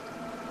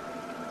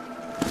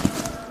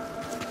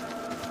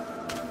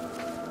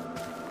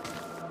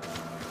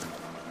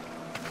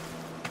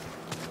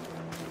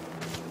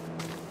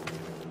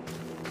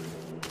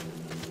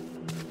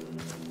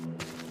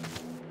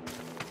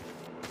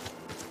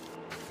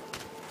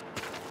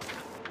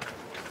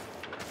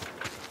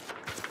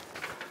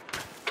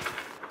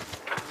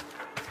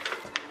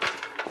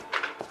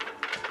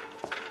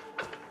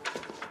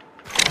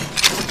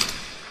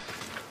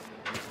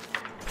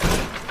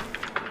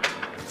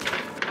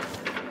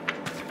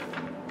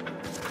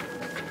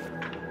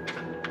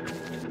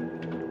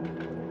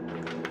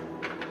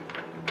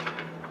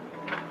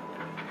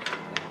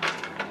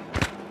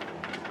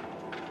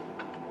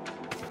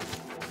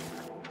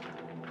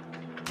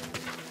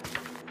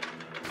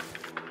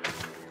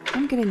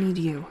 I'm gonna need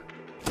you.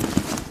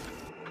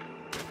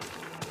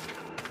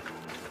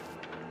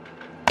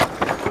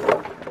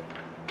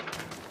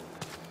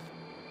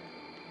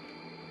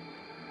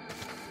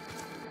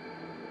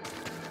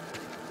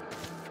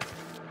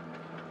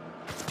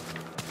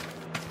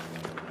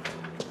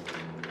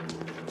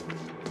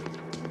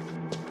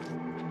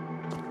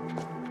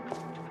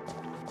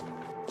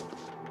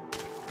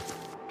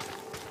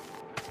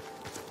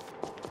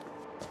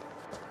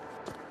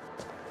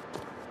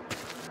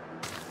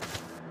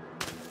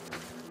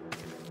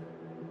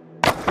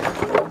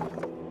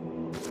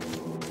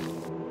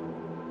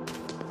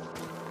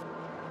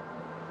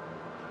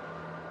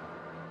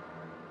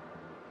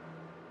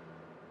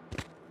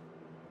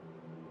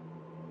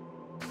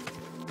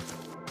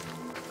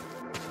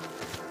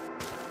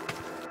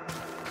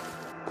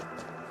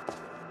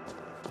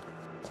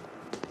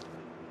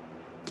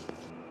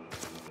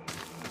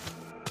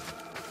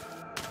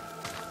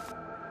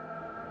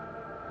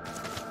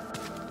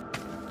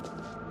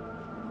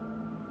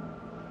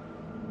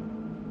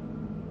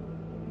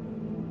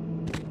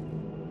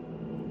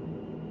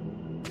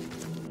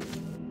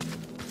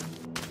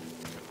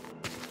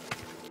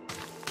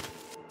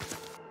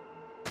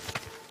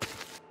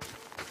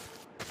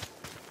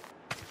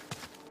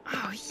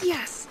 Oh,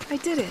 yes! I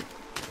did it!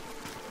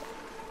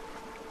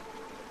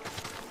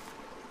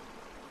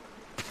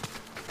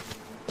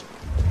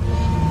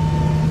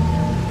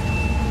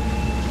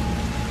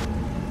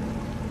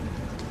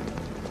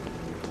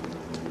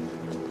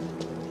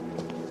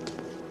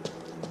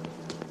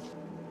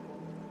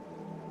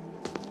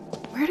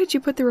 Where did you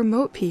put the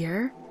remote,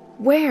 Pierre?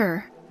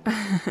 Where?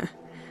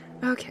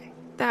 Okay,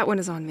 that one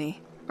is on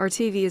me. Our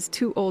TV is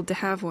too old to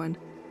have one.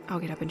 I'll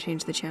get up and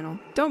change the channel.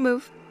 Don't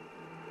move.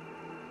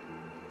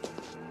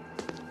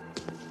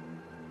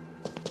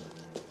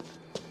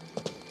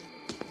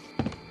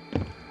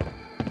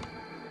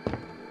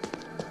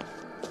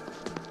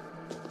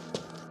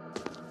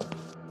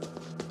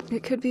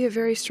 It could be a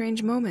very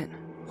strange moment.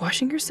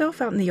 Washing yourself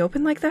out in the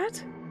open like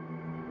that?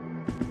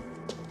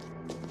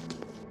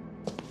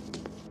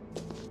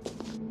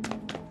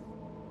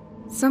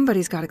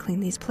 Somebody's gotta clean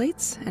these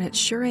plates, and it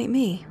sure ain't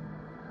me.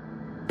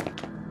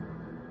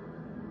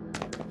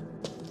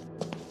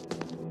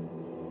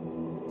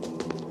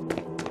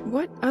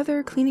 What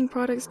other cleaning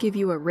products give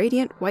you a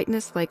radiant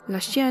whiteness like La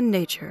Chienne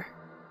Nature?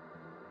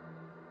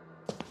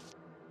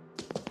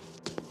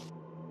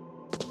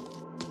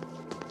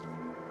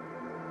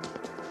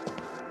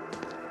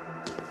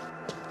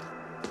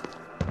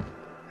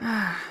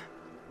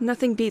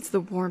 Nothing beats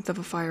the warmth of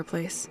a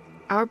fireplace.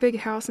 Our big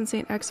house in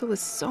St. Exel is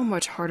so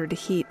much harder to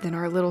heat than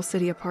our little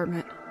city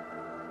apartment.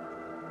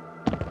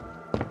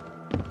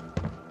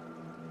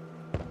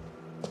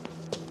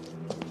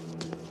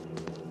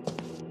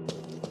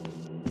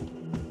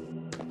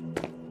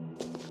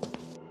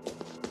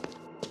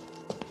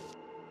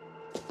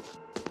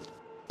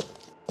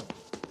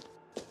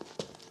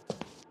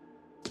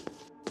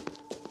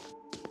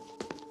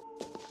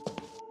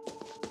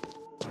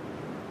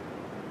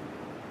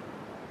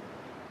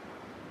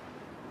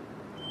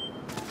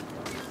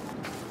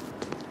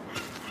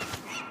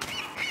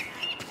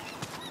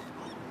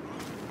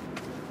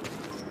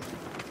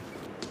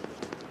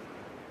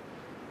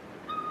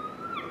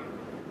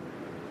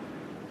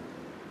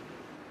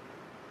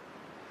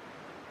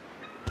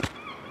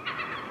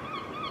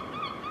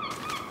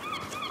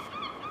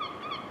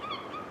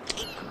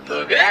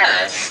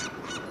 Bugas.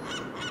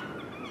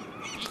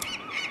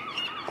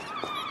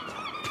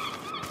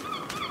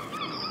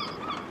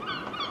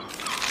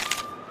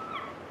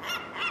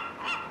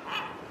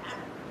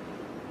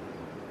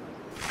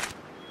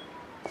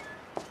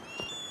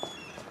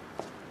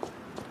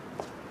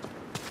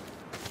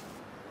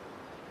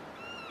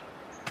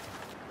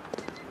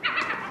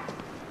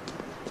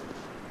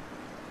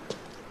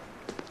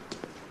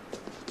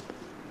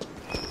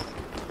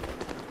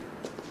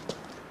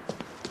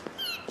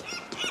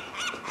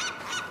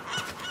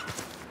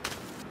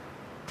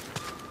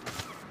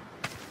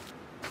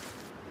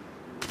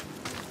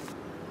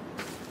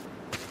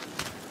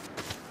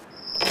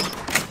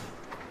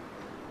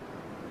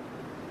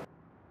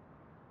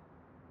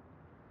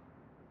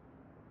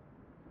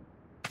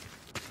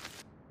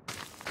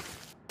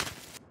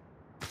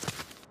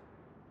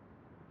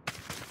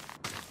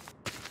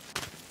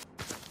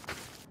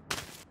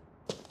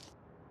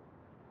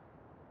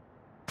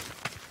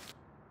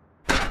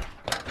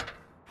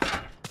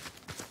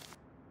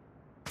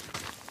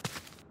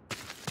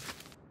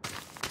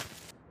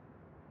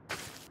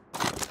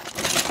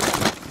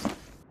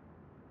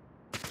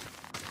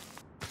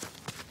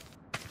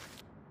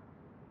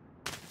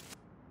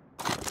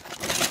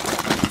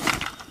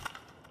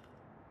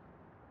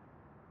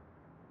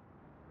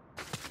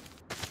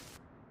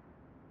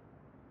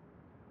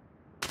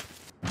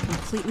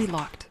 Completely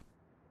locked.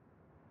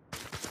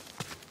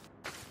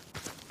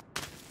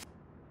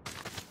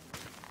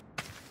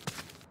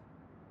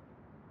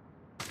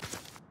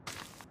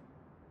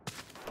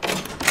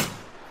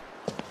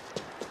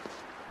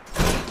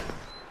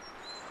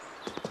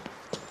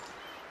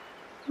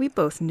 We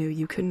both knew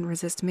you couldn't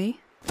resist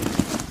me.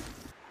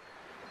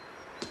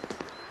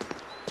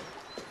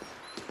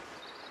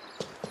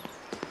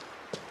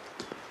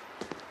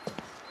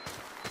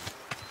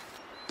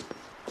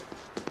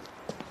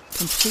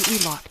 Completely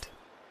locked.